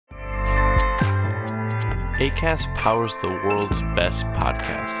Acast powers the world's best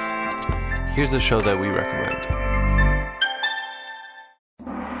podcasts. Here's a show that we recommend.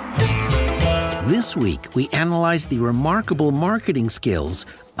 This week, we analyze the remarkable marketing skills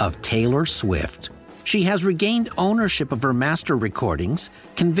of Taylor Swift. She has regained ownership of her master recordings,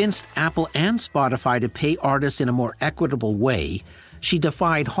 convinced Apple and Spotify to pay artists in a more equitable way. She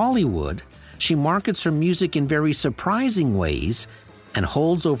defied Hollywood. She markets her music in very surprising ways and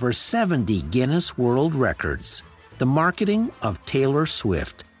holds over 70 Guinness World Records. The marketing of Taylor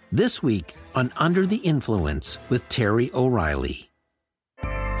Swift. This week on Under the Influence with Terry O'Reilly.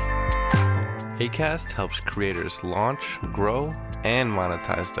 Acast helps creators launch, grow, and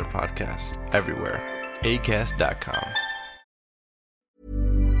monetize their podcasts everywhere. Acast.com.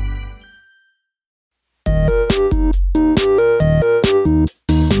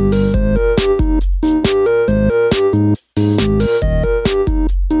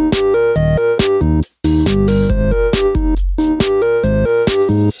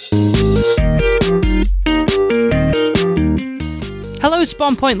 Hello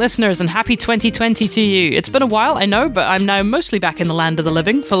Spawnpoint listeners and happy 2020 to you. It's been a while, I know, but I'm now mostly back in the land of the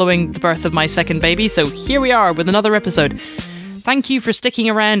living following the birth of my second baby, so here we are with another episode. Thank you for sticking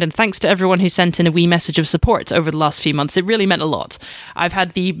around, and thanks to everyone who sent in a wee message of support over the last few months. It really meant a lot. I've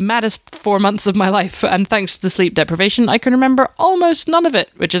had the maddest 4 months of my life, and thanks to the sleep deprivation, I can remember almost none of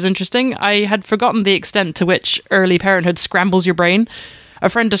it, which is interesting. I had forgotten the extent to which early parenthood scrambles your brain. A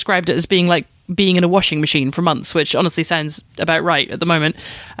friend described it as being like being in a washing machine for months, which honestly sounds about right at the moment.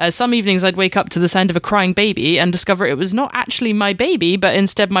 Some evenings I'd wake up to the sound of a crying baby and discover it was not actually my baby, but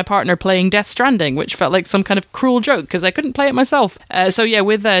instead my partner playing Death Stranding, which felt like some kind of cruel joke because I couldn't play it myself. So yeah,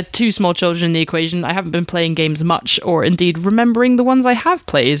 with two small children in the equation, I haven't been playing games much, or indeed remembering the ones I have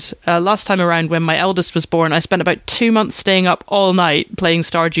played. Last time around, when my eldest was born, I spent about 2 months staying up all night playing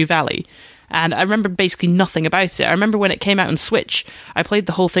Stardew Valley. And I remember basically nothing about it. I remember when it came out on Switch, I played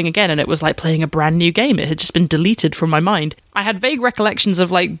the whole thing again and it was like playing a brand new game. It had just been deleted from my mind. I had vague recollections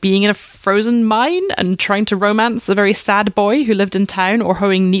of like being in a frozen mine and trying to romance a very sad boy who lived in town or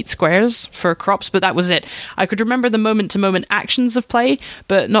hoeing neat squares for crops, but that was it. I could remember the moment-to-moment actions of play,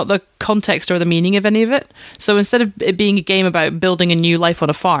 but not the context or the meaning of any of it. So instead of it being a game about building a new life on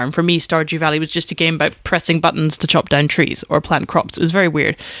a farm, for me Stardew Valley was just a game about pressing buttons to chop down trees or plant crops. It was very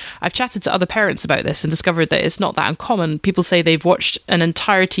weird. I've chatted to other parents about this and discovered that it's not that uncommon. People say they've watched an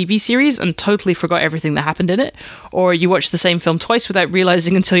entire TV series and totally forgot everything that happened in it, or you watch the same film twice without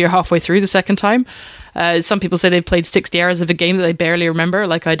realising until you're halfway through the second time. Some people say they've played 60 hours of a game that they barely remember,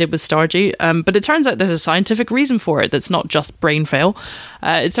 like I did with Stardew, but it turns out there's a scientific reason for it that's not just brain fail.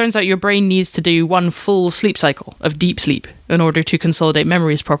 It turns out your brain needs to do one full sleep cycle of deep sleep in order to consolidate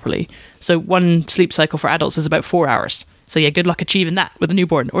memories properly. So one sleep cycle for adults is about 4 hours. So yeah, good luck achieving that with a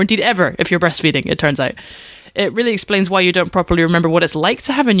newborn, or indeed ever if you're breastfeeding, it turns out. It really explains why you don't properly remember what it's like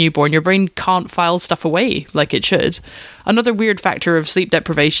to have a newborn. Your brain can't file stuff away like it should. Another weird factor of sleep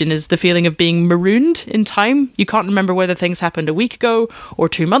deprivation is the feeling of being marooned in time. You can't remember whether things happened a week ago or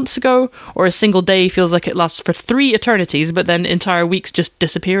 2 months ago, or a single day feels like it lasts for 3 eternities, but then entire weeks just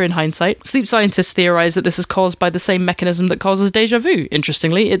disappear in hindsight. Sleep scientists theorize that this is caused by the same mechanism that causes déjà vu.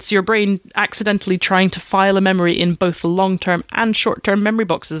 Interestingly, it's your brain accidentally trying to file a memory in both the long-term and short-term memory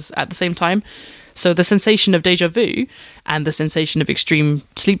boxes at the same time. So the sensation of déjà vu and the sensation of extreme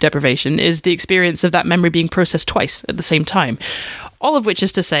sleep deprivation is the experience of that memory being processed twice at the same time. All of which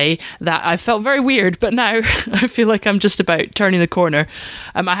is to say that I felt very weird, but now I feel like I'm just about turning the corner.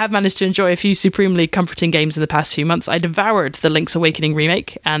 I have managed to enjoy a few supremely comforting games in the past few months. I devoured the Link's Awakening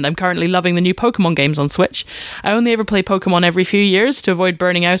remake, and I'm currently loving the new Pokemon games on Switch. I only ever play Pokemon every few years to avoid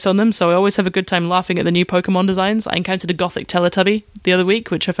burning out on them, so I always have a good time laughing at the new Pokemon designs. I encountered a gothic Teletubby the other week,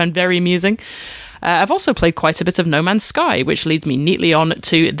 which I found very amusing. I've also played quite a bit of No Man's Sky, which leads me neatly on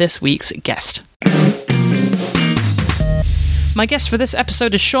to this week's guest. My guest for this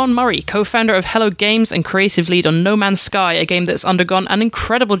episode is Sean Murray, co-founder of Hello Games and creative lead on No Man's Sky, a game that's undergone an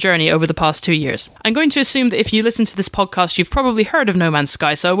incredible journey over the past 2 years. I'm going to assume that if you listen to this podcast, you've probably heard of No Man's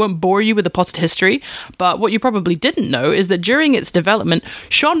Sky, so I won't bore you with the potted history, but what you probably didn't know is that during its development,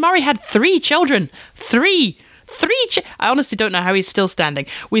 Sean Murray had 3 children. 3! I honestly don't know how he's still standing.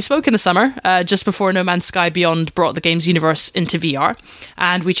 We spoke in the summer, just before No Man's Sky Beyond brought the game's universe into VR,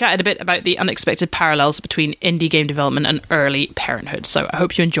 and we chatted a bit about the unexpected parallels between indie game development and early parenthood, so I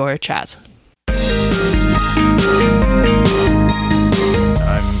hope you enjoy our chat.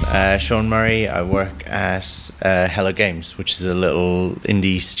 I'm Sean Murray. I work at Hello Games, which is a little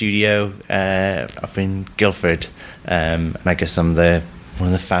indie studio up in Guildford, and I guess I'm one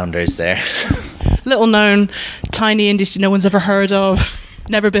of the founders there. Little known, tiny indie no one's ever heard of,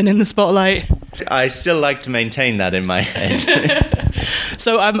 never been in the spotlight. I still like to maintain that in my head.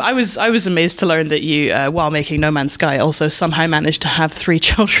 So I was amazed to learn that you, while making No Man's Sky, also somehow managed to have 3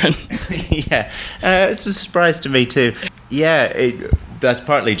 children. Yeah, it's a surprise to me too. Yeah, that's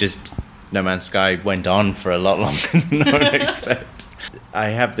partly just No Man's Sky went on for a lot longer than I would expect. I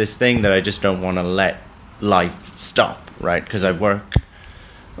have this thing that I just don't want to let life stop, right? Because I work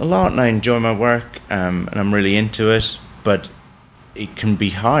a lot and I enjoy my work, and I'm really into it, but it can be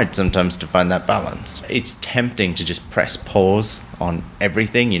hard sometimes to find that balance. It's tempting to just press pause on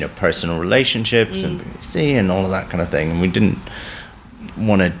everything, personal relationships and BBC and all of that kind of thing, and we didn't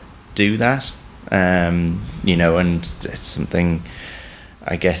want to do that, and it's something,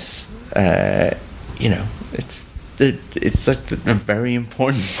 I guess, it's like a very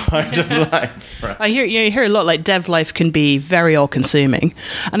important part of life. Right? You hear a lot like dev life can be very all-consuming,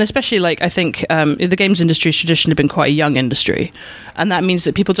 and especially like I think the games industry has traditionally been quite a young industry, and that means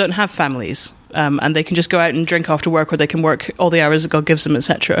that people don't have families, and they can just go out and drink after work, or they can work all the hours that God gives them,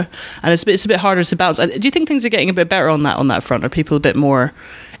 etc. And it's a bit harder to balance. Do you think things are getting a bit better on that front? Are people a bit more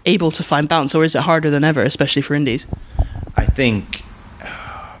able to find balance, or is it harder than ever, especially for indies? I think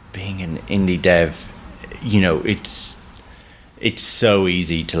being an indie dev, it's so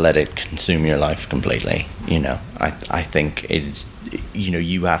easy to let it consume your life completely. I think it's,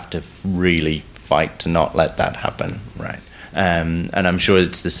 you have to really fight to not let that happen, right? And I'm sure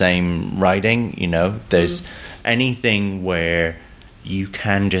it's the same writing. There's anything where you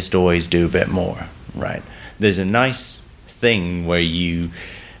can just always do a bit more, right? There's a nice thing where you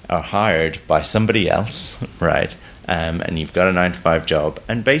are hired by somebody else, right? And you've got a 9-to-5 job,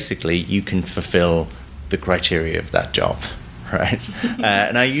 and basically you can fulfill the criteria of that job, right?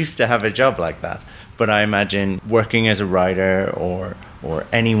 And I used to have a job like that, but I imagine working as a writer or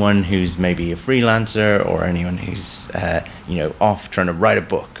anyone who's maybe a freelancer, or anyone who's off trying to write a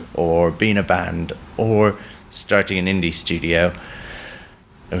book or be in a band or starting an indie studio,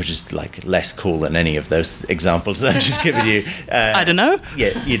 which is like less cool than any of those examples that I've just given you. I don't know.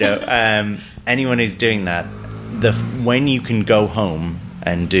 Yeah, anyone who's doing that, when you can go home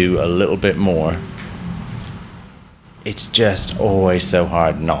and do a little bit more, it's just always so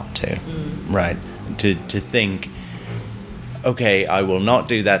hard not to, right? To think, okay, I will not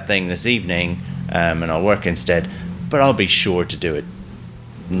do that thing this evening, and I'll work instead, but I'll be sure to do it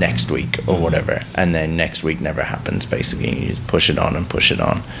next week or whatever, and then next week never happens, basically. You just push it on and push it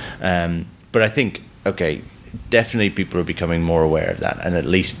on. But I think, okay, definitely people are becoming more aware of that, and at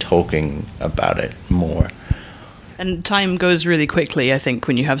least talking about it more. And time goes really quickly, I think,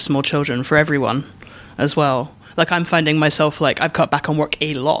 when you have small children, for everyone as well. Like, I'm finding myself, like, I've cut back on work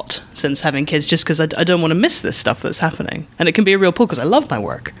a lot since having kids, just because I don't want to miss this stuff that's happening. And it can be a real pull, because I love my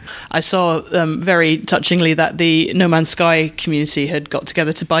work. I saw very touchingly that the No Man's Sky community had got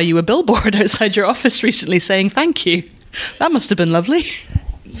together to buy you a billboard outside your office recently saying thank you. That must have been lovely.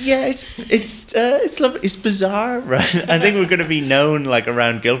 Yeah, it's lovely. It's bizarre, right? I think we're going to be known, like,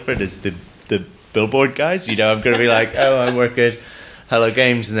 around Guildford as the billboard guys. I'm going to be like, oh, I work at Hello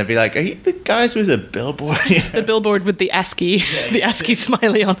Games, and they'll be like, are you the guys with a billboard? The billboard with the ASCII, the ASCII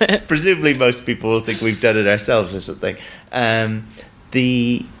smiley on it. Presumably most people will think we've done it ourselves or something.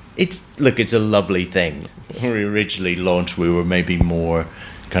 It's a lovely thing. When we originally launched, we were maybe more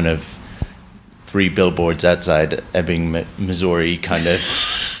kind of 3 billboards outside Ebbing, Missouri kind of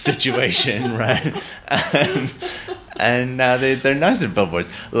situation, right? And now they're nicer billboards.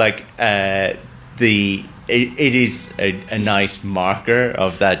 Like, it is a nice marker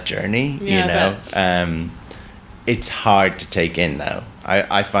of that journey, It's hard to take in, though.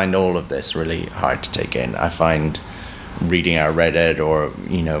 I find all of this really hard to take in. I find reading our Reddit or,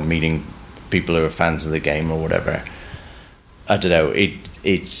 meeting people who are fans of the game or whatever, I don't know,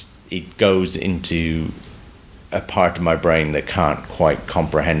 it goes into a part of my brain that can't quite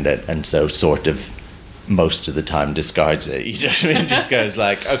comprehend it, and so sort of most of the time discards it. You know what I mean? Just goes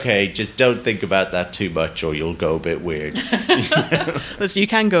like, okay, just don't think about that too much or you'll go a bit weird. So you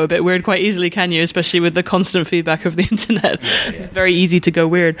can go a bit weird quite easily, can you? Especially with the constant feedback of the internet. Yeah. It's very easy to go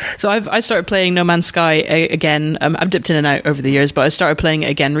weird. So I started playing No Man's Sky again. I've dipped in and out over the years, but I started playing it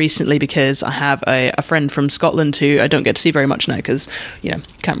again recently because I have a friend from Scotland who I don't get to see very much now because,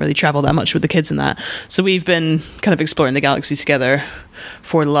 can't really travel that much with the kids and that. So we've been kind of exploring the galaxy together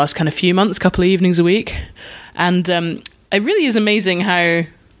for the last kind of few months, couple of evenings a week. And it really is amazing how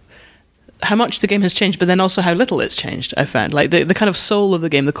much the game has changed, but then also how little it's changed, I found. Like the kind of soul of the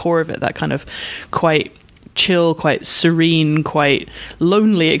game, the core of it, that kind of quite chill, quite serene, quite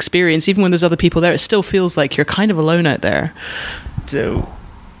lonely experience. Even when there's other people there, it still feels like you're kind of alone out there. So,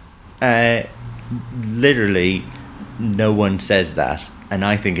 literally, no one says that And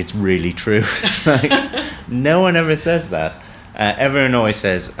I think it's really true. Like, no one ever says that. Everyone always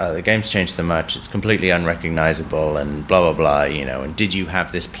says, the game's changed so much, it's completely unrecognizable and blah, blah, blah, you know, and did you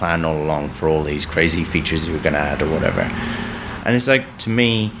have this plan all along for all these crazy features you were going to add or whatever? And it's like, to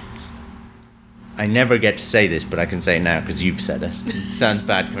me, I never get to say this, but I can say it now because you've said it. It sounds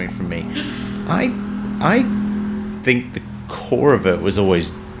bad coming from me. I think the core of it was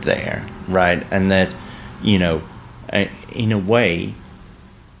always there, right? And that, you know, in a way,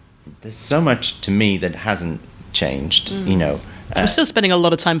 there's so much to me that hasn't changed, you know. I'm still spending a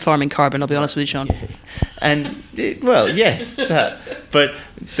lot of time farming carbon, I'll be honest with you, Sean. And, well, yes, that. But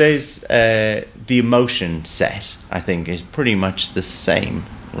there's the emotion set, I think, is pretty much the same,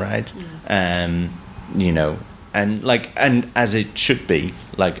 right? You know, and as it should be.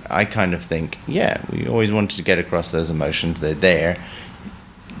 Like, I kind of think, yeah, we always wanted to get across those emotions. They're there.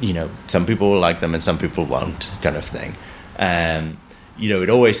 You know, some people will like them and some people won't, kind of thing. You know, it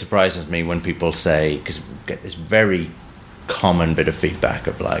always surprises me when people say, because we get this very common bit of feedback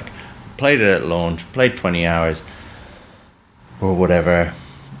of like, played it at launch, played 20 hours or whatever,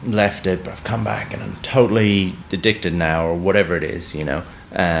 left it, but I've come back and I'm totally addicted now, or whatever it is, you know.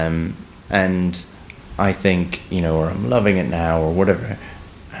 And I think, you know, or I'm loving it now, or whatever.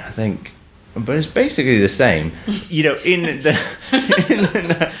 I think, but it's basically the same, you know, in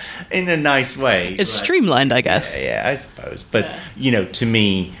a nice way. It's streamlined, I guess. Yeah, I suppose. But you know, to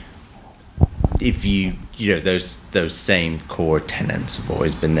me, if you know, those same core tenets have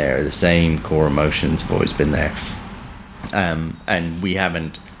always been there. The same core emotions have always been there. And we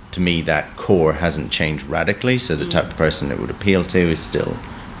haven't. To me, that core hasn't changed radically. So the type of person it would appeal to is still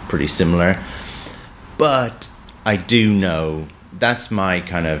pretty similar. But I do know that's my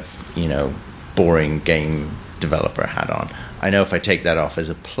kind of, you know, boring game developer hat on. I know if I take that off as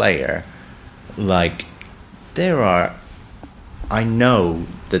a player, like, I know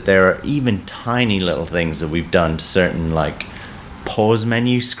that there are even tiny little things that we've done to certain, like, pause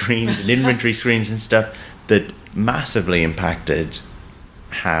menu screens and inventory screens and stuff that massively impacted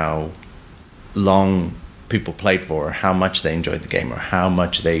how long people played for, or how much they enjoyed the game, or how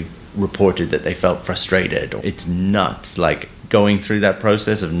much they reported that they felt frustrated. It's nuts, like, going through that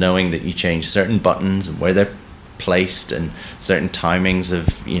process of knowing that you change certain buttons and where they're placed and certain timings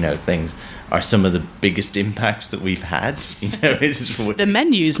of, you know, things are some of the biggest impacts that we've had, you know. The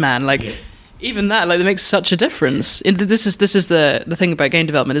menus, man, like, even that, like, that makes such a difference. This is the thing about game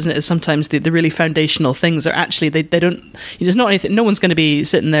development, isn't it? Is sometimes the really foundational things are actually, they don't, there's not anything, no one's going to be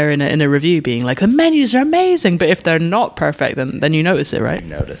sitting there in a review being like, the menus are amazing, but if they're not perfect, then you notice it, right? You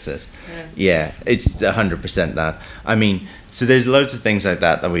notice it. Yeah, it's 100% that. I mean, so there's loads of things like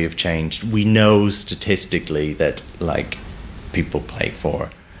that we have changed. We know statistically that, like, people play for,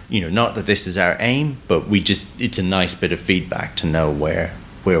 you know, not that this is our aim, but it's a nice bit of feedback to know where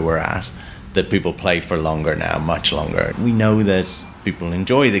we're at, that people play for longer now, much longer. We know that people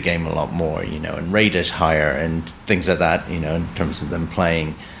enjoy the game a lot more, you know, and rate it higher and things like that, you know, in terms of them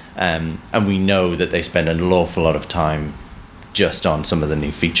playing. And we know that they spend an awful lot of time just on some of the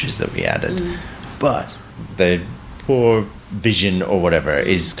new features that we added. But the poor vision or whatever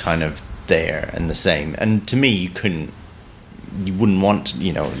is kind of there and the same. And to me, you wouldn't want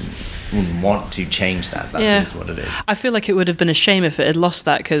to change that. That is what it is. I feel like it would have been a shame if it had lost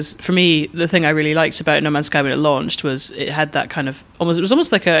that, because for me, the thing I really liked about No Man's Sky when it launched was it had that kind of it was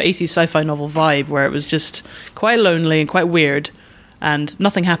almost like a 80s sci-fi novel vibe, where it was just quite lonely and quite weird, and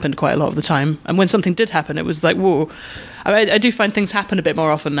nothing happened quite a lot of the time. And when something did happen, it was like, whoa. I do find things happen a bit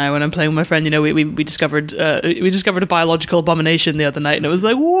more often now when I'm playing with my friend. You know, we discovered a biological abomination the other night, and it was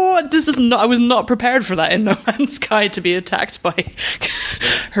like, what? I was not prepared for that in No Man's Sky, to be attacked by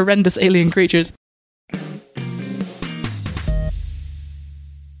horrendous alien creatures.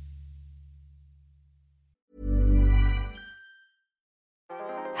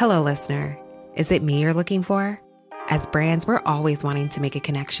 Hello, listener. Is it me you're looking for? As brands, we're always wanting to make a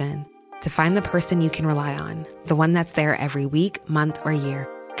connection, to find the person you can rely on, the one that's there every week, month, or year,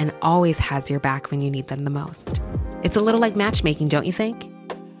 and always has your back when you need them the most. It's a little like matchmaking, don't you think?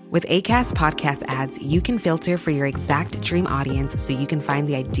 With Acast podcast ads, you can filter for your exact dream audience so you can find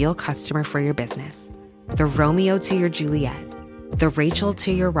the ideal customer for your business. The Romeo to your Juliet, the Rachel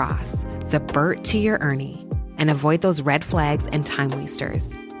to your Ross, the Bert to your Ernie, and avoid those red flags and time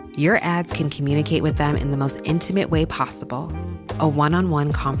wasters. Your ads can communicate with them in the most intimate way possible. A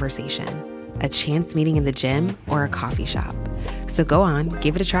one-on-one conversation, a chance meeting in the gym, or a coffee shop. So go on,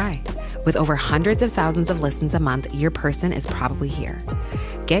 give it a try. With over hundreds of thousands of listens a month, your person is probably here.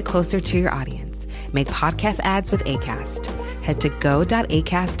 Get closer to your audience. Make podcast ads with Acast. Head to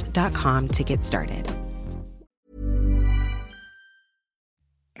go.acast.com to get started.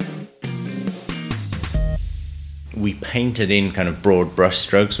 we painted in kind of broad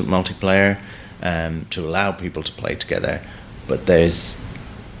brushstrokes with multiplayer to allow people to play together, but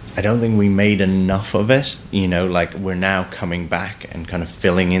I don't think we made enough of it. Like we're now coming back and kind of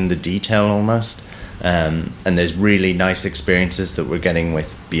filling in the detail almost, and there's really nice experiences that we're getting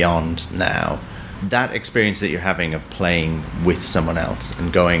with Beyond now. That experience that you're having of playing with someone else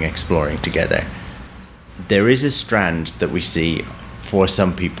and going exploring together, there is a strand that we see for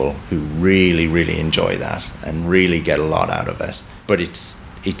some people who really, really enjoy that and really get a lot out of it. But it's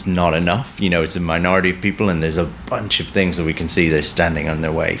not enough. It's a minority of people, and there's a bunch of things that we can see they're standing on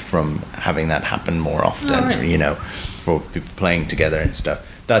their way from having that happen more often, right. For people playing together and stuff.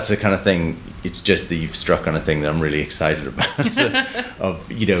 That's the kind of thing, it's just that you've struck on a thing that I'm really excited about.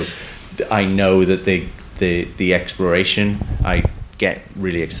 I know that the exploration, I get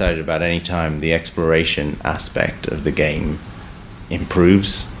really excited about any time the exploration aspect of the game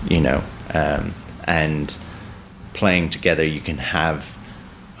improves, and playing together you can have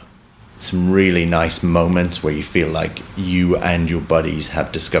some really nice moments where you feel like you and your buddies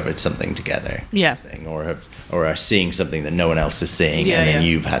have discovered something together, or are seeing something that no one else is seeing, and then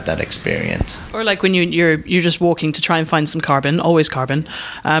you've had that experience. Or like when you're just walking to try and find some carbon, always carbon,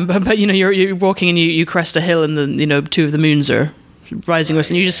 but you're walking and you crest a hill and then two of the moons are rising, and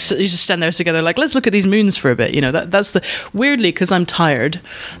you just stand there together like, let's look at these moons for a bit. That's the weirdly, because I'm tired,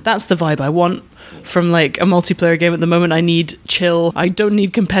 that's the vibe I want from like a multiplayer game at the moment. I need chill. I don't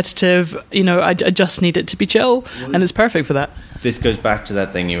need competitive. I just need it to be chill, and it's perfect for that. This goes back to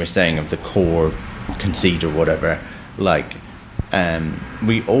that thing you were saying of the core conceit or whatever. Like,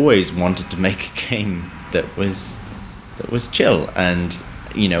 we always wanted to make a game that was chill and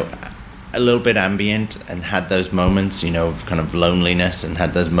a little bit ambient, and had those moments of kind of loneliness, and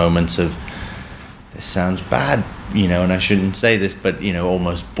had those moments of, this sounds bad, and I shouldn't say this, but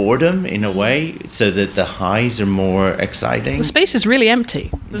almost boredom in a way, so that the highs are more exciting. The space is really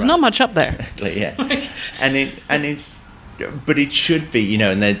empty. There's not much up there. Exactly, yeah. But it should be,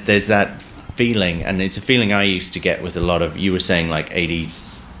 and there's that feeling, and it's a feeling I used to get with a lot of, you were saying like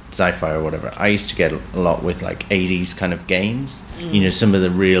 80s sci-fi or whatever. I used to get a lot with like 80s kind of games. Some of the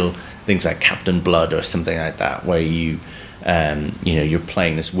real things like Captain Blood or something like that, where you're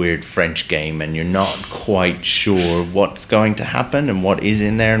playing this weird French game and you're not quite sure what's going to happen and what is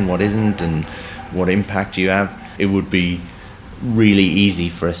in there and what isn't and what impact you have. It would be really easy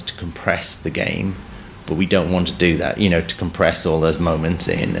for us to compress the game, but we don't want to do that, to compress all those moments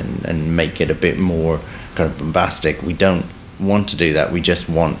in and make it a bit more kind of bombastic. We don't want to do that. We just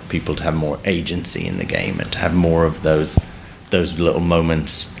want people to have more agency in the game and to have more of those little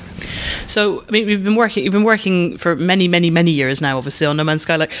moments. So, I mean, you've been working for many, many, many years now, obviously, on No Man's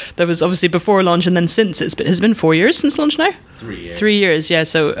Sky. Like, there was obviously before launch, and then since has it been 4 years since launch now? 3 years. 3 years, yeah.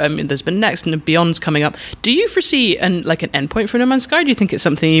 So, I mean, there's been Next and Beyond's coming up. Do you foresee an endpoint for No Man's Sky? Do you think it's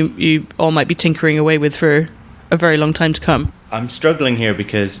something you all might be tinkering away with for a very long time to come? I'm struggling here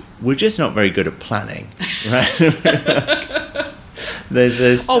because we're just not very good at planning, right?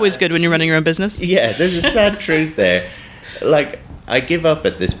 there's always good when you're running your own business. Yeah, there's a sad truth there. Like, I give up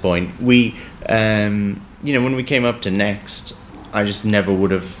at this point. We, when we came up to Next, I just never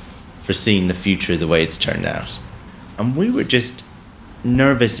would have foreseen the future the way it's turned out. And we were just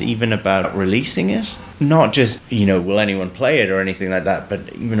nervous even about releasing it. Not just, will anyone play it or anything like that,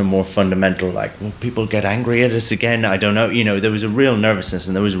 but even a more fundamental, like, will people get angry at us again? I don't know. There was a real nervousness,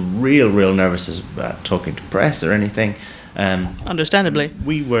 and there was a real nervousness about talking to press or anything. Understandably.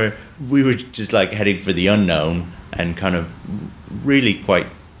 We were just like heading for the unknown and kind of really quite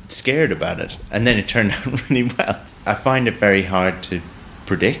scared about it, and then it turned out really well. I find it very hard to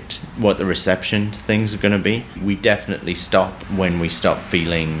predict what the reception to things are going to be. We definitely stop when we stop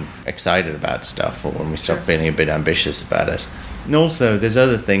feeling excited about stuff, or when we stop feeling a bit ambitious about it. And also there's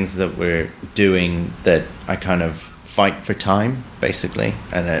other things that we're doing that I kind of fight for time, basically,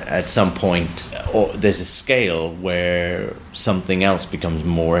 and at some point there's a scale where something else becomes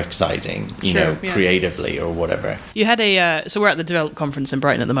more exciting, creatively or whatever. You had so we're at the Develop Conference in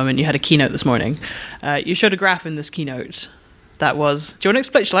Brighton at the moment. You had a keynote this morning. You showed a graph in this keynote that was, do you want to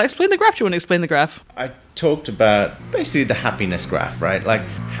explain, shall I explain the graph? Do you want to explain the graph? I talked about basically the happiness graph, right? Like,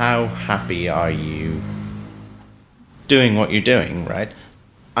 how happy are you doing what you're doing, right?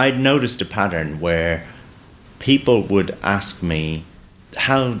 I'd noticed a pattern where people would ask me,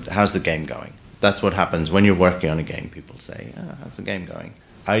 how's the game going? That's what happens when you're working on a game. People say, how's the game going?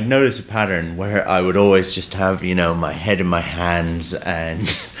 I'd noticed a pattern where I would always just have, my head in my hands and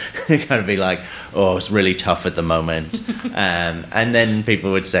kind of be like, oh, it's really tough at the moment. And then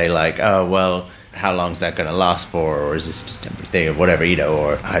people would say like, oh, well, how long is that going to last for? Or is this just everything or whatever,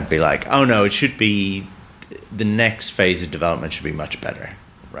 or I'd be like, oh no, it should be the next phase of development should be much better,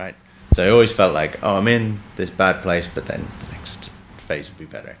 right? So I always felt like, oh, I'm in this bad place, but then the next phase would be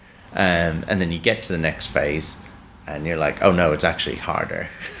better. And then you get to the next phase, and you're like, oh no, it's actually harder.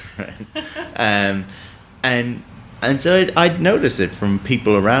 Right? And so I'd notice it from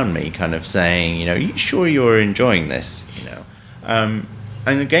people around me, kind of saying, you know, you sure you're enjoying this, you know?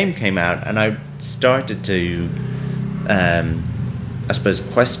 And the game came out, and I started to, I suppose,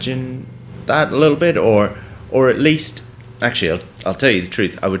 question that a little bit, or at least, actually, I'll tell you the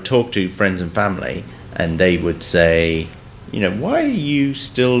truth. I would talk to friends and family, and they would say, you know, why are you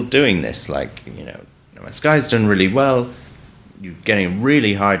still doing this? Like, you know, No Man's Sky's done really well. You're getting a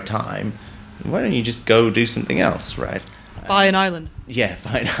really hard time. Why don't you just go do something else, right? Buy an island. Yeah,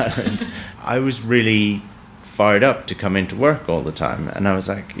 buy an island. I was really fired up to come into work all the time, and I was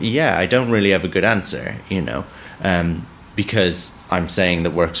like, yeah, I don't really have a good answer, you know, because I'm saying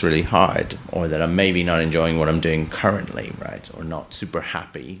that work's really hard, or that I'm maybe not enjoying what I'm doing currently, right, or not super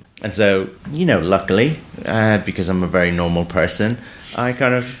happy. And so, you know, luckily, because I'm a very normal person, I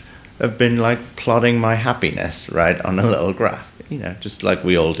kind of have been like plotting my happiness, right, on a little graph, you know, just like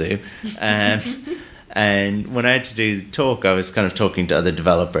we all do. And when I had to do the talk, I was kind of talking to other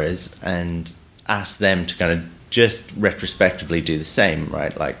developers and asked them to kind of just retrospectively do the same,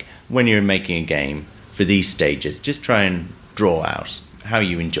 right? Like, when you're making a game for these stages, just try and draw out how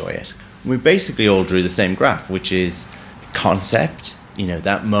you enjoy it. We basically all drew the same graph, which is concept, you know,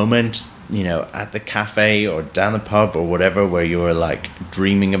 that moment, you know, at the cafe or down the pub or whatever, where you were like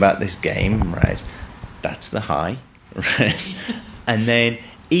dreaming about this game, right? That's the high, right? And then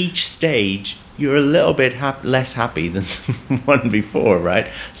each stage, you're a little bit less happy than the one before, right?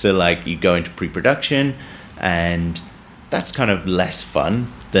 So like you go into pre-production, and that's kind of less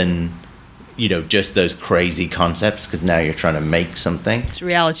fun than, you know, just those crazy concepts, because now you're trying to make something. It's a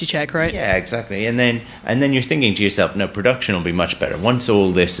reality check, right? Yeah, exactly. And then you're thinking to yourself, no, production will be much better. Once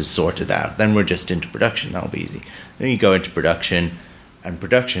all this is sorted out, then we're just into production. That'll be easy. Then you go into production, and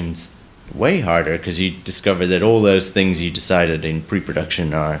production's way harder, because you discover that all those things you decided in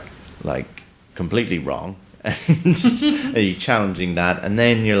pre-production are like completely wrong. And you're challenging that, and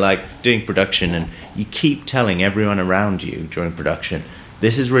then you're like doing production, and you keep telling everyone around you during production,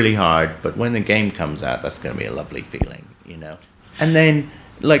 this is really hard, but when the game comes out, that's going to be a lovely feeling, you know. And then,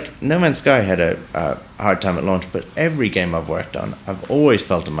 like, No Man's Sky had a hard time at launch, but every game I've worked on, I've always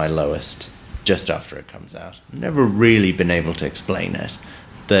felt at my lowest just after it comes out. I've never really been able to explain it.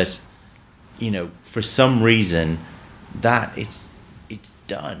 That, you know, for some reason, that it's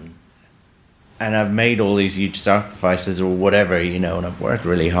done. And I've made all these huge sacrifices or whatever, you know, and I've worked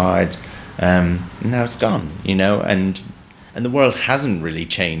really hard. Now it's gone, you know, and the world hasn't really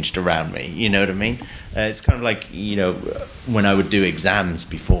changed around me, you know what I mean? It's kind of like, you know, when I would do exams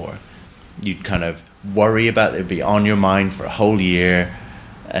before, you'd kind of worry about it, it'd be on your mind for a whole year,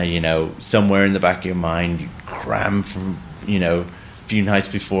 you know, somewhere in the back of your mind, you cram for, you know, a few nights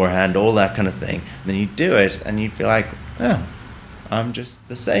beforehand, all that kind of thing. And then you do it, and you'd be like, oh, I'm just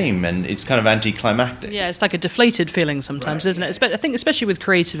the same, and it's kind of anticlimactic. Yeah, it's like a deflated feeling sometimes, right, isn't it? I think especially with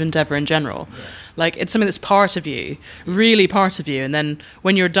creative endeavour in general. Yeah. Like, it's something that's part of you, really part of you, and then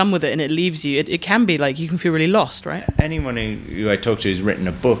when you're done with it and it leaves you, it can be like, you can feel really lost, right? Anyone who I talk to who's written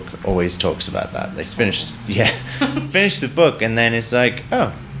a book always talks about that. They finish the book, and then it's like,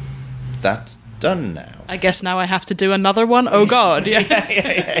 oh, that's done now. I guess now I have to do another one? Oh, God, yes.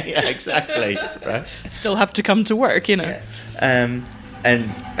 yeah, exactly, right? Still have to come to work, you know. Yeah.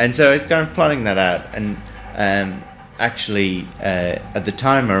 And so I was kind of plotting that out, and actually at the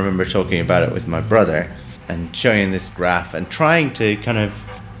time I remember talking about it with my brother and showing him this graph and trying to kind of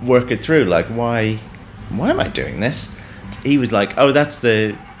work it through, like, why am I doing this? He was like, oh, that's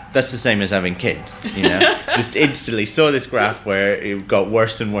the same as having kids, you know. Just instantly saw this graph where it got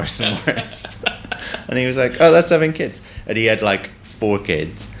worse and worse and worse. And he was like, oh, that's having kids. And he had like 4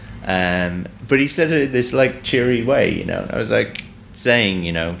 kids. But he said it in this like cheery way, you know. And I was like saying,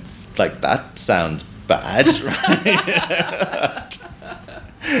 you know, like, that sounds bad, right?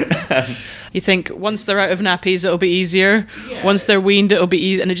 You think once they're out of nappies, it'll be easier. Yeah. Once they're weaned, it'll be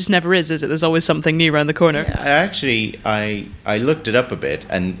easy. And it just never is it? There's always something new around the corner. Yeah, actually, I looked it up a bit,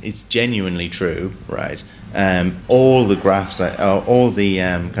 and it's genuinely true, right? All the graphs, all the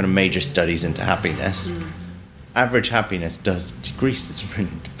kind of major studies into happiness, average happiness does decrease. It's really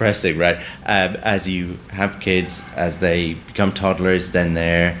depressing, right? As you have kids, as they become toddlers, then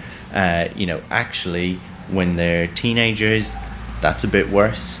they're, you know, actually, when they're teenagers, that's a bit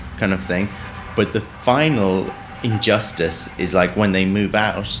worse, kind of thing. But the final injustice is like when they move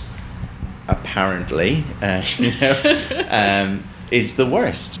out, apparently, you know, is the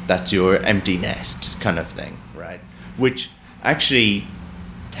worst. That's your empty nest kind of thing, right? Which actually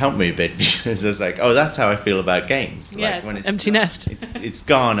helped me a bit, because I was like, oh, that's how I feel about games. Yeah, like when it's empty nest. It's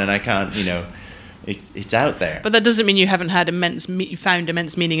gone, and I can't, it's out there. But that doesn't mean you haven't had found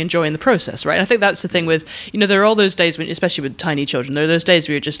immense meaning and joy in the process, right? I think that's the thing with, there are all those days when, especially with tiny children, there are those days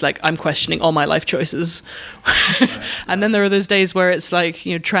where you're just like, I'm questioning all my life choices. And then there are those days where it's like,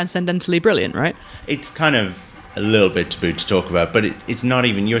 transcendentally brilliant, right? It's kind of a little bit taboo to talk about, but it's not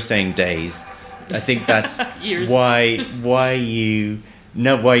even, you're saying days. I think that's Years. why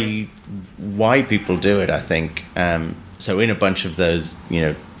people do it, I think. So in a bunch of those,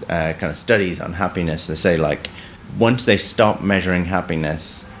 kind of studies on happiness, they say, like, once they stop measuring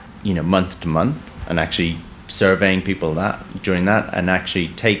happiness, month to month, and actually surveying people during that, and actually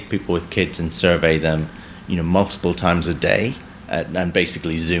take people with kids and survey them, multiple times a day, and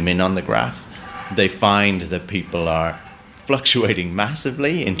basically zoom in on the graph, they find that people are fluctuating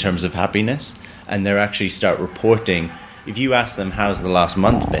massively in terms of happiness, and they're actually start reporting. If you ask them, how's the last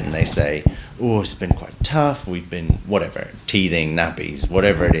month been, they say, oh, it's been quite tough, we've been, whatever, teething, nappies,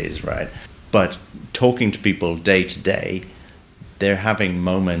 whatever it is, right? But talking to people day to day, they're having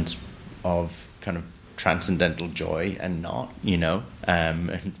moments of kind of transcendental joy and not,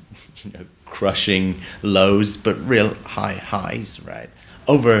 and, crushing lows, but real high highs, right?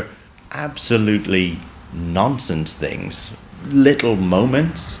 Over absolutely nonsense things, little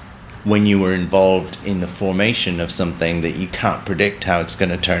moments when you were involved in the formation of something that you can't predict how it's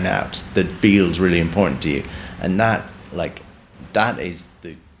going to turn out, that feels really important to you. And that is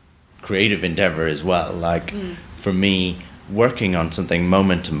the creative endeavor as well. For me, working on something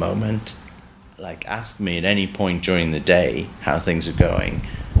moment to moment, ask me at any point during the day how things are going.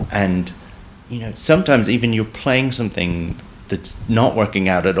 And, sometimes even you're playing something that's not working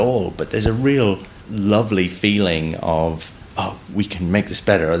out at all, but there's a real lovely feeling of, oh, we can make this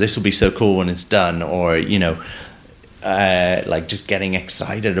better, or this will be so cool when it's done, or, just getting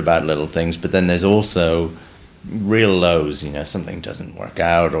excited about little things. But then there's also real lows, something doesn't work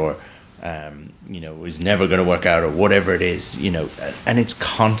out, or, is never going to work out, or whatever it is, and it's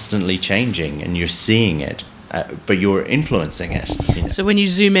constantly changing, and you're seeing it, but you're influencing it. So when you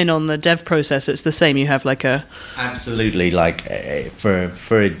zoom in on the dev process, it's the same. You have Absolutely,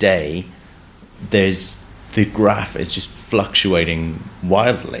 for a day, the graph is just fluctuating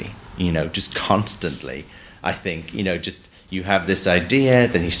wildly, just constantly. I think, just you have this idea,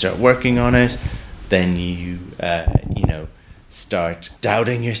 then you start working on it, then you, start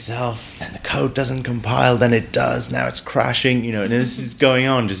doubting yourself, and the code doesn't compile, then it does, now it's crashing, and this is going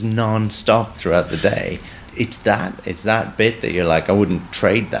on just non-stop throughout the day. It's that bit that you're like, I wouldn't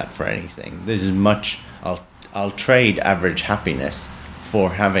trade that for anything. This is much, I'll trade average happiness for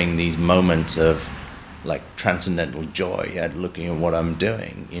having these moments of transcendental joy at looking at what I'm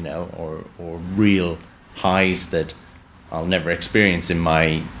doing, or real highs that I'll never experience in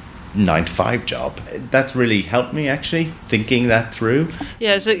my 9-to-5 job. That's really helped me, actually, thinking that through.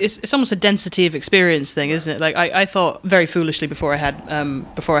 Yeah, it's almost a density of experience thing, isn't it? I thought very foolishly before I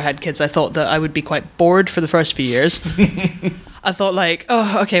had kids, I thought that I would be quite bored for the first few years. I thought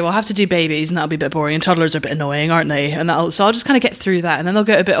oh, okay, well, I'll have to do babies, and that'll be a bit boring, and toddlers are a bit annoying, aren't they? And so I'll just kind of get through that, and then they'll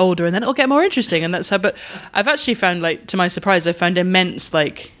get a bit older, and then it'll get more interesting, and that's how. But I've actually found, to my surprise, I found immense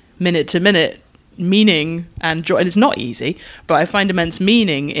minute to minute meaning and joy. And it's not easy, but I find immense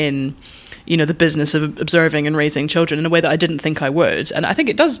meaning in the business of observing and raising children in a way that I didn't think I would. And I think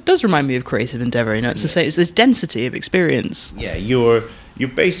it does remind me of creative endeavor. It's to say it's this density of experience. Yeah, you're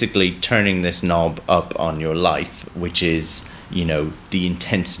basically turning this knob up on your life, which is the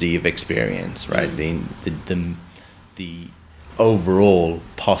intensity of experience, right? The overall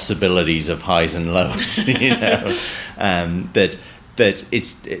possibilities of highs and lows, that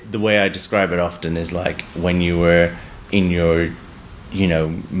it's the way I describe it often is when you were in your,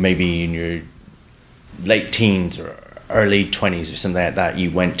 maybe in your late teens or early 20s or something like that, you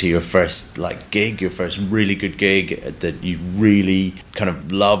went to your first gig, your first really good gig that you really kind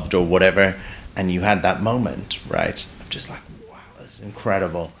of loved or whatever, and you had that moment, right? Of just wow, that's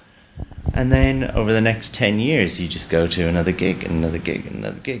incredible. And then over the next 10 years, you just go to another gig and another gig and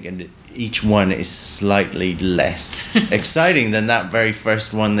another gig, and each one is slightly less exciting than that very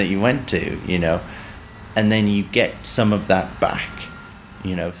first one that you went to, and then you get some of that back,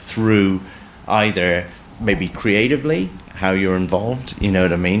 through either maybe creatively, how you're involved, you know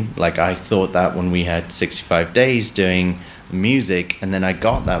what I mean? I thought that when we had 65 days doing music, and then I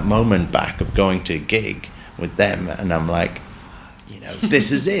got that moment back of going to a gig with them, and I'm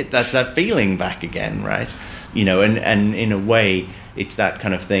this is it. That's that feeling back again, right? And in a way, it's that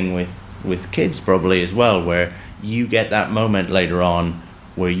kind of thing with kids probably as well, where you get that moment later on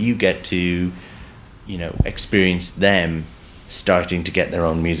where you get to, experience them starting to get their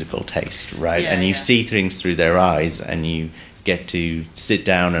own musical taste, right? And you see things through their eyes, and you get to sit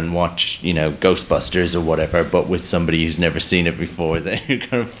down and watch, Ghostbusters or whatever, but with somebody who's never seen it before that you're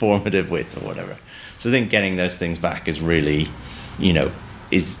kind of formative with or whatever. So I think getting those things back is really,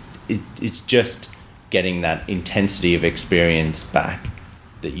 it's just getting that intensity of experience back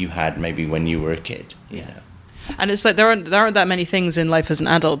that you had maybe when you were a kid, you know. And it's like there aren't that many things in life as an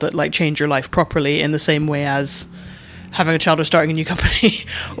adult that like change your life properly in the same way as having a child or starting a new company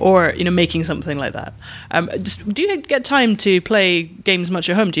or making something like that. Do you get time to play games much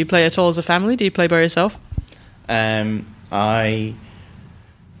at home? Do you play at all as a family? Do you play by yourself? I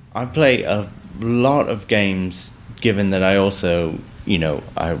play a lot of games, given that I also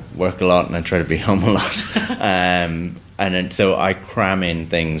I work a lot and I try to be home a lot. So I cram in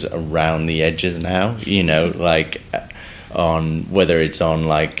things around the edges now, like on whether it's on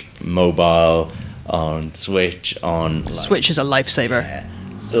like mobile, on Switch, on like, Switch is a lifesaver. Yeah,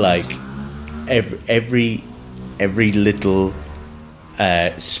 like every little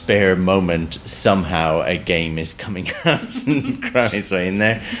spare moment, somehow a game is coming out and cramming its way in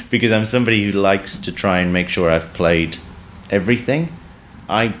there, because I'm somebody who likes to try and make sure I've played everything.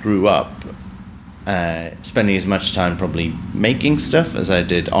 I grew up spending as much time probably making stuff as I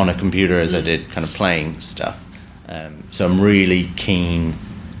did on a computer as I did kind of playing stuff. So I'm really keen,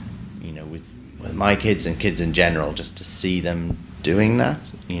 with my kids and kids in general, just to see them doing that,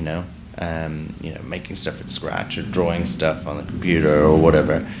 making stuff from scratch or drawing stuff on the computer or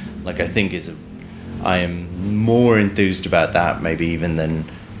whatever. Like, I think I am more enthused about that maybe even than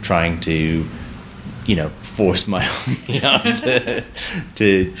trying to, force my own on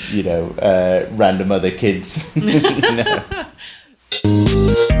to random other kids.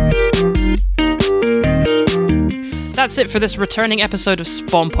 That's it for this returning episode of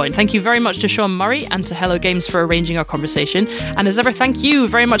Spawnpoint. Thank you very much to Sean Murray and to Hello Games for arranging our conversation. And as ever, thank you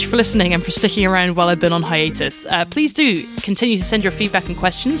very much for listening and for sticking around while I've been on hiatus. Please do continue to send your feedback and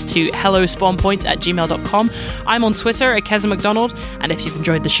questions to hellospawnpoint@gmail.com. I'm on Twitter at Keza McDonald. And if you've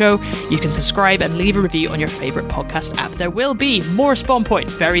enjoyed the show, you can subscribe and leave a review on your favourite podcast app. There will be more Spawnpoint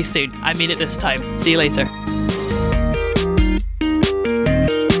very soon. I mean it this time. See you later.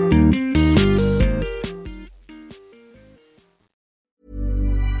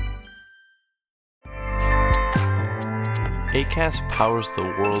 Acast powers the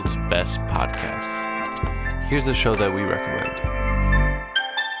world's best podcasts. Here's a show that we recommend.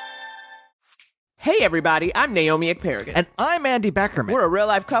 Hey everybody, I'm Naomi Ekperigin. And I'm Andy Beckerman. We're a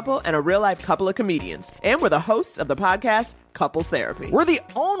real-life couple and a real-life couple of comedians. And we're the hosts of the podcast Couples Therapy. We're the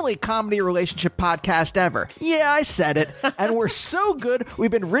only comedy relationship podcast ever. Yeah, I said it. And we're so good, we've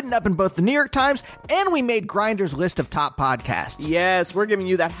been written up in both the New York Times and we made Grindr's list of top podcasts. Yes, we're giving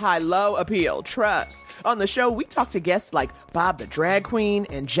you that high-low appeal. Trust. On the show, we talk to guests like Bob the Drag Queen,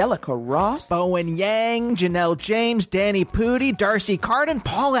 Angelica Ross, Bowen Yang, Janelle James, Danny Pudi, Darcy Carden,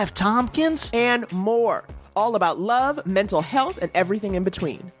 Paul F. Tompkins, and more. All about love, mental health, and everything in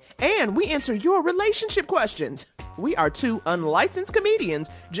between. And we answer your relationship questions. We are two unlicensed comedians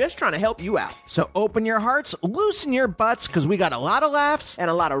just trying to help you out. So open your hearts, loosen your butts, because we got a lot of laughs and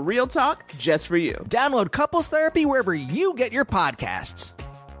a lot of real talk just for you. Download Couples Therapy wherever you get your podcasts.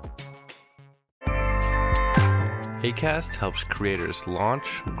 Acast helps creators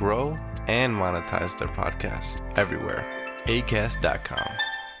launch, grow, and monetize their podcasts everywhere. Acast.com.